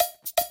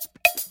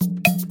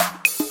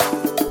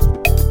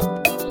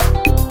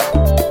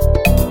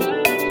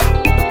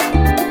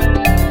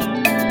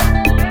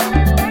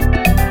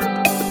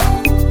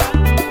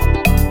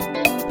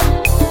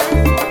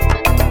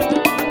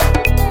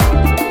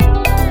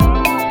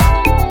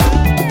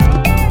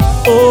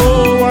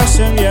Oh,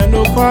 wasem ye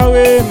no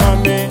kware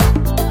mame.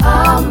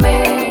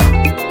 Amen.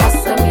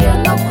 Wasem ye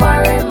no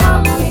kware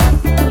mame.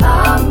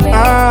 Amen.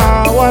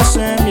 Ah,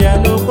 wasem ye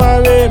no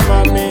kware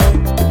mame.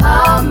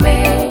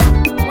 Amen.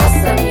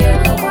 Wasem ye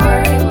no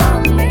kware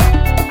mame.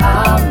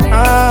 Amen.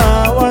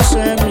 Ah,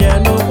 wasem ye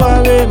no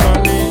kware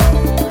mame.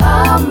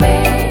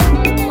 Amen.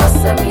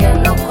 Wasem ye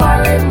no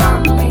kware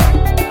mame.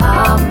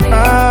 Amen.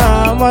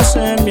 Ah,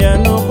 wasem ye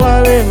no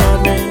kware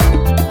mame.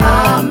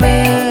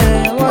 Amen.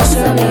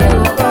 Wasem ye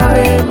no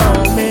kware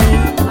mame.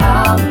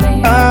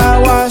 Amen.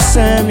 Ah,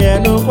 wasem ye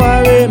no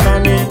kware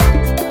mame.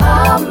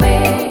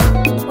 Amen.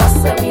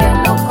 Wasem ye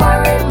no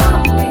kware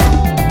mame.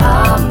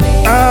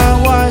 Amen. Ah,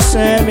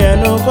 wasem ye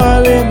no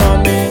kware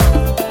mame.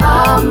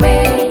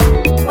 Amen.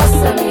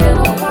 Wasem ye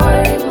no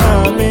kware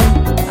mame.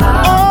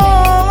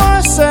 Oh,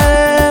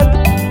 wasem.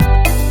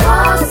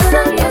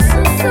 Wasem ye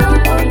susu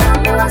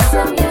onyame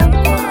wasem ye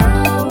kwa.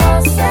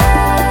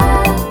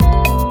 Wasem.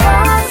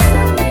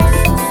 Wasem ye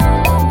susu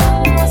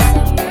onyame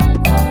wasem ye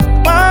kwa.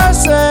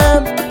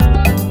 Wasem.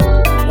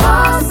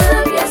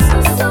 Wasem ye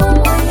susu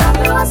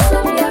onyame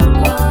wasem ye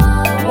kwa.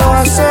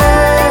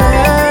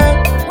 Wasem.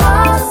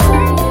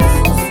 Wasem ye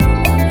susu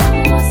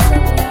onyame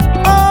wasem ye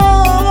kwa.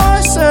 Oh,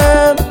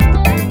 wasem.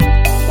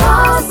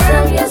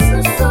 Wasem ye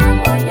susu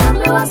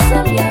onyame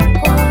wasem ye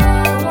kwa.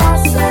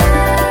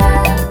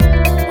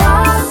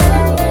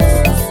 Wasem ye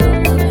susu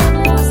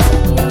onyame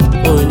wasem ye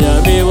kwa.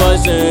 Onyame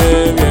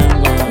wasem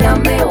yemba.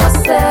 Nyame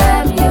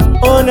wasem ye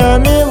kwa.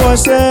 Onyame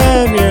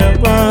wasem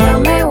yemba.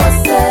 Nyame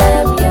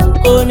wasem ye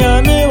kwa.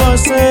 Onyame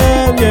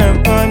wasem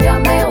yemba.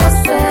 Nyame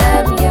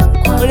wasem ye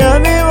kwa.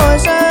 Onyame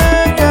wasem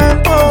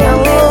yemba.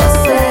 Nyame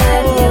wasem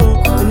ye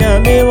kwa.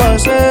 Onyame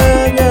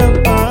wasem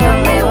yemba.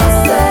 Nyame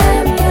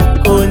wasem ye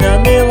kwa.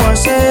 Onyame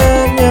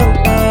wasem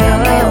yemba.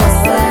 Nyame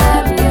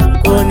wasem ye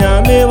kwa.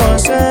 Onyame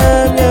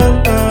wasem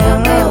yemba.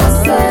 Nyame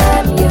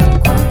wasem ye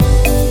kwa.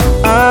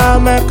 Ah,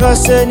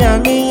 mekose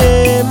nyami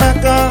ye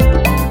meka.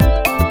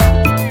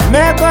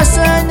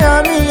 Mekose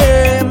nyami ye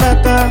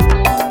meka.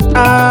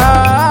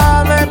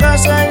 Ah,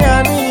 mekose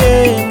nyami ye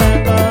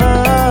meka.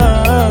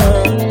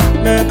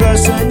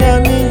 Mekose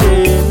nyami ye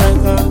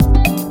meka.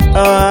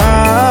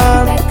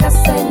 Ah,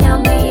 Mekase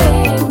nyame ye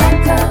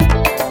meka.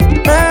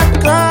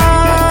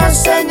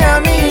 mekose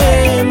nyami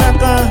ye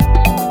meka.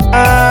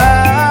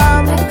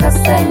 Ah,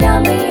 Mekase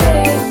nyame ye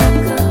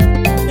meka.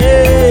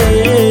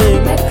 eh,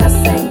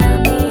 Mekase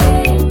nyame ye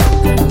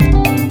meka.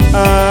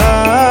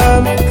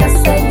 ah,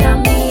 Mekase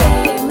nyame ye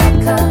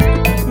meka.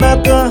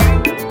 meka.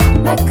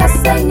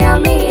 Mekase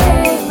nyame ye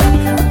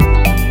meka.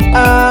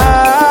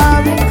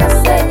 Ah,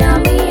 Mekase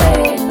nyame ye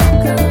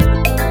meka.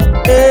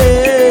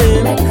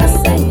 eh,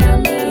 Mekase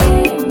nyame ye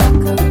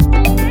meka.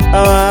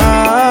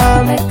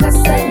 ah,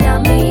 Mekase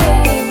nyame ye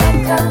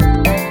meka.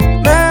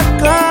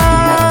 meka.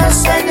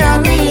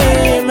 Senyami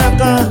ye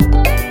meka.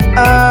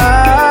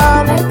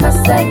 Ah,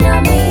 Mekase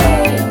nyame ye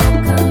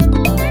meka.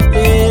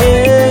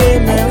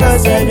 eh, meka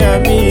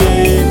senyami ye